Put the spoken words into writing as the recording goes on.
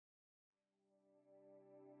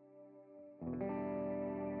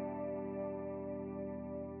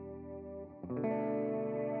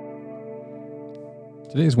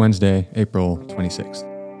Today is Wednesday, April 26th.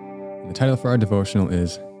 And the title for our devotional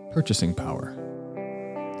is Purchasing Power.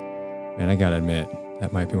 Man, I gotta admit,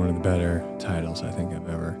 that might be one of the better titles I think I've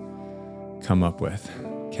ever come up with.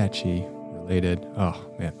 Catchy, related. Oh,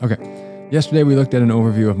 man. Okay. Yesterday we looked at an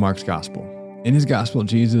overview of Mark's gospel. In his gospel,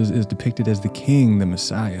 Jesus is depicted as the King, the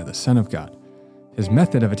Messiah, the Son of God. His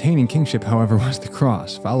method of attaining kingship, however, was the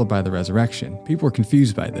cross, followed by the resurrection. People were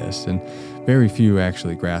confused by this, and very few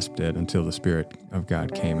actually grasped it until the Spirit of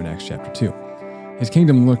God came in Acts chapter 2. His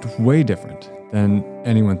kingdom looked way different than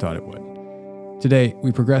anyone thought it would. Today,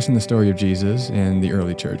 we progress in the story of Jesus and the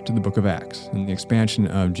early church to the book of Acts and the expansion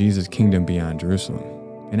of Jesus' kingdom beyond Jerusalem.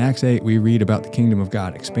 In Acts 8, we read about the kingdom of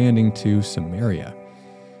God expanding to Samaria.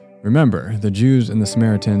 Remember, the Jews and the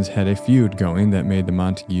Samaritans had a feud going that made the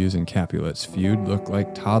Montagues and Capulets feud look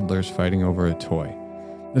like toddlers fighting over a toy.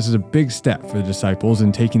 This is a big step for the disciples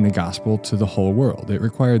in taking the gospel to the whole world. It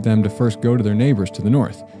required them to first go to their neighbors to the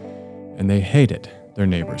north, and they hated their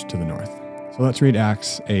neighbors to the north. So let's read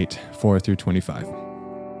Acts 8, 4 through 25.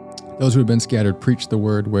 Those who had been scattered preached the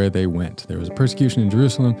word where they went. There was a persecution in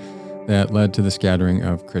Jerusalem that led to the scattering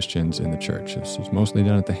of Christians in the church. This was mostly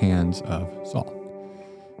done at the hands of Saul.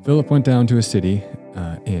 Philip went down to a city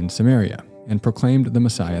in Samaria and proclaimed the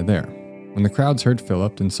Messiah there. When the crowds heard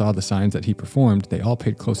Philip and saw the signs that he performed, they all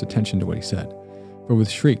paid close attention to what he said. For with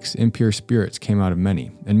shrieks, impure spirits came out of many,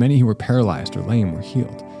 and many who were paralyzed or lame were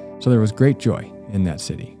healed. So there was great joy in that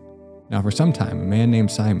city. Now for some time, a man named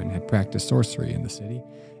Simon had practiced sorcery in the city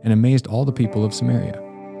and amazed all the people of Samaria.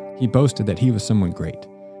 He boasted that he was someone great.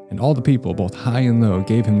 And all the people, both high and low,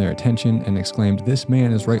 gave him their attention and exclaimed, "This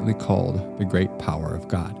man is rightly called the great power of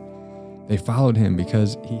God." They followed him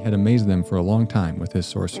because he had amazed them for a long time with his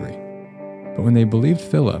sorcery. But when they believed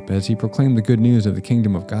Philip as he proclaimed the good news of the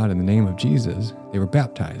kingdom of God in the name of Jesus, they were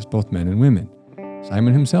baptized, both men and women.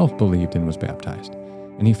 Simon himself believed and was baptized,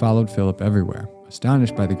 and he followed Philip everywhere,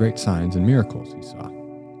 astonished by the great signs and miracles he saw.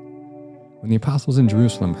 When the apostles in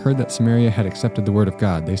Jerusalem heard that Samaria had accepted the word of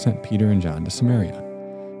God, they sent Peter and John to Samaria.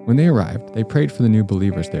 When they arrived, they prayed for the new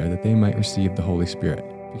believers there that they might receive the Holy Spirit,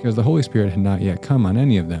 because the Holy Spirit had not yet come on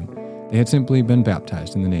any of them. They had simply been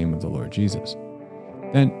baptized in the name of the Lord Jesus.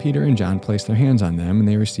 Then Peter and John placed their hands on them, and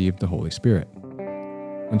they received the Holy Spirit.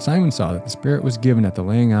 When Simon saw that the Spirit was given at the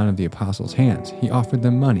laying on of the apostles' hands, he offered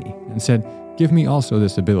them money and said, "Give me also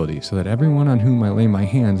this ability, so that everyone on whom I lay my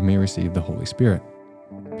hands may receive the Holy Spirit."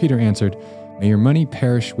 Peter answered, "May your money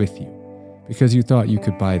perish with you, because you thought you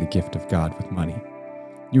could buy the gift of God with money.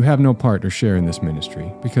 You have no part or share in this ministry,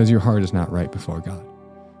 because your heart is not right before God.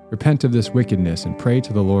 Repent of this wickedness and pray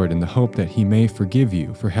to the Lord in the hope that he may forgive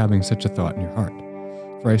you for having such a thought in your heart.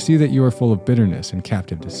 For I see that you are full of bitterness and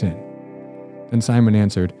captive to sin." Then Simon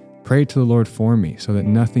answered, "Pray to the Lord for me, so that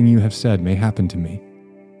nothing you have said may happen to me."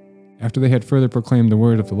 After they had further proclaimed the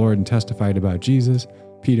word of the Lord and testified about Jesus,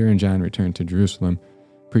 Peter and John returned to Jerusalem,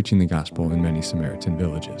 preaching the gospel in many Samaritan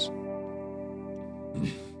villages.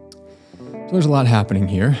 So there's a lot happening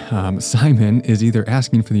here. Simon is either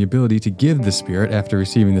asking for the ability to give the Spirit after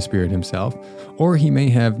receiving the Spirit himself, or he may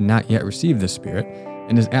have not yet received the Spirit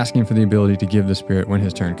and is asking for the ability to give the Spirit when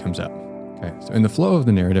his turn comes up. Okay, so in the flow of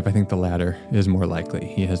the narrative, I think the latter is more likely.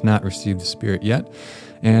 He has not received the Spirit yet,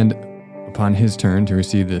 and upon his turn to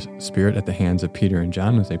receive the Spirit at the hands of Peter and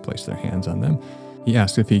John as they place their hands on them, he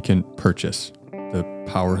asks if he can purchase the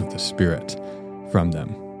power of the Spirit from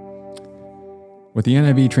them. What the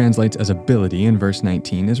NIV translates as ability in verse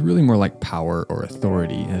 19 is really more like power or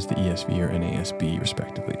authority, as the ESV or NASB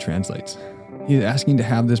respectively translates. He is asking to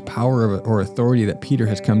have this power or authority that Peter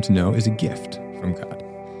has come to know is a gift from God.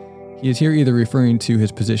 He is here either referring to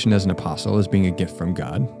his position as an apostle as being a gift from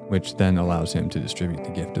God, which then allows him to distribute the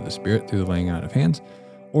gift of the Spirit through the laying on of hands,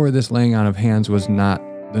 or this laying on of hands was not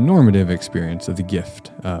the normative experience of the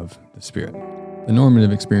gift of the Spirit. The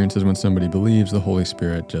normative experience is when somebody believes the Holy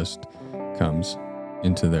Spirit just comes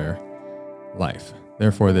into their life.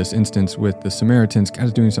 Therefore, this instance with the Samaritans, God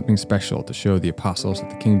is doing something special to show the apostles that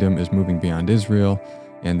the kingdom is moving beyond Israel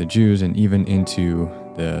and the Jews and even into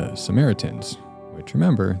the Samaritans, which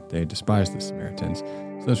remember, they despised the Samaritans.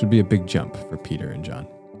 So this would be a big jump for Peter and John.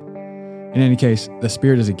 In any case, the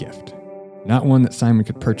Spirit is a gift, not one that Simon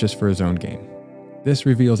could purchase for his own gain. This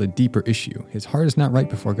reveals a deeper issue. His heart is not right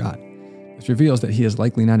before God. This reveals that he is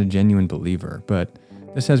likely not a genuine believer, but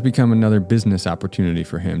this has become another business opportunity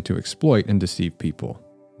for him to exploit and deceive people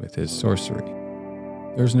with his sorcery.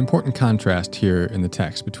 There's an important contrast here in the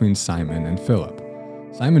text between Simon and Philip.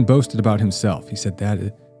 Simon boasted about himself. He said that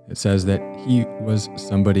it says that he was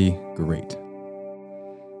somebody great.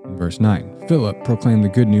 In verse 9, Philip proclaimed the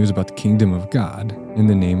good news about the kingdom of God in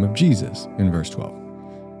the name of Jesus in verse 12.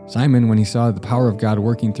 Simon, when he saw the power of God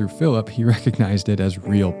working through Philip, he recognized it as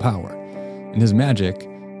real power, and his magic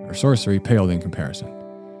or sorcery paled in comparison.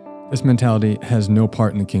 This mentality has no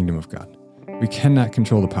part in the kingdom of God. We cannot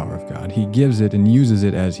control the power of God. He gives it and uses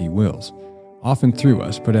it as he wills, often through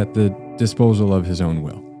us, but at the disposal of his own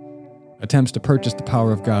will. Attempts to purchase the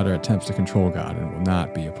power of God are attempts to control God and will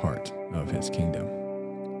not be a part of his kingdom.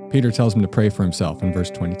 Peter tells him to pray for himself in verse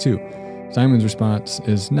 22. Simon's response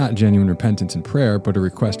is not genuine repentance and prayer, but a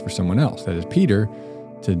request for someone else, that is Peter,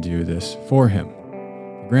 to do this for him.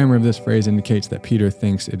 The grammar of this phrase indicates that Peter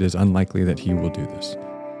thinks it is unlikely that he will do this.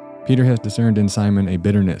 Peter has discerned in Simon a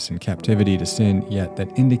bitterness and captivity to sin, yet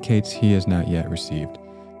that indicates he has not yet received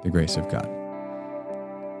the grace of God.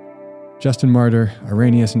 Justin Martyr,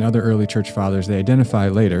 Irenaeus, and other early church fathers, they identify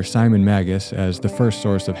later Simon Magus as the first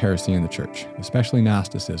source of heresy in the church, especially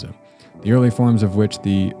Gnosticism, the early forms of which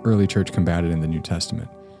the early church combated in the New Testament.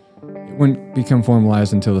 It wouldn't become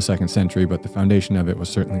formalized until the 2nd century, but the foundation of it was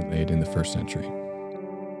certainly laid in the 1st century.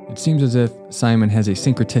 It seems as if Simon has a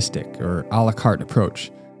syncretistic or a la carte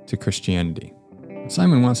approach to Christianity. What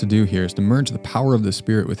Simon wants to do here is to merge the power of the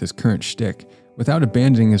Spirit with his current shtick without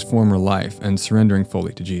abandoning his former life and surrendering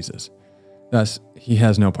fully to Jesus. Thus, he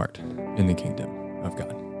has no part in the kingdom of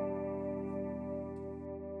God.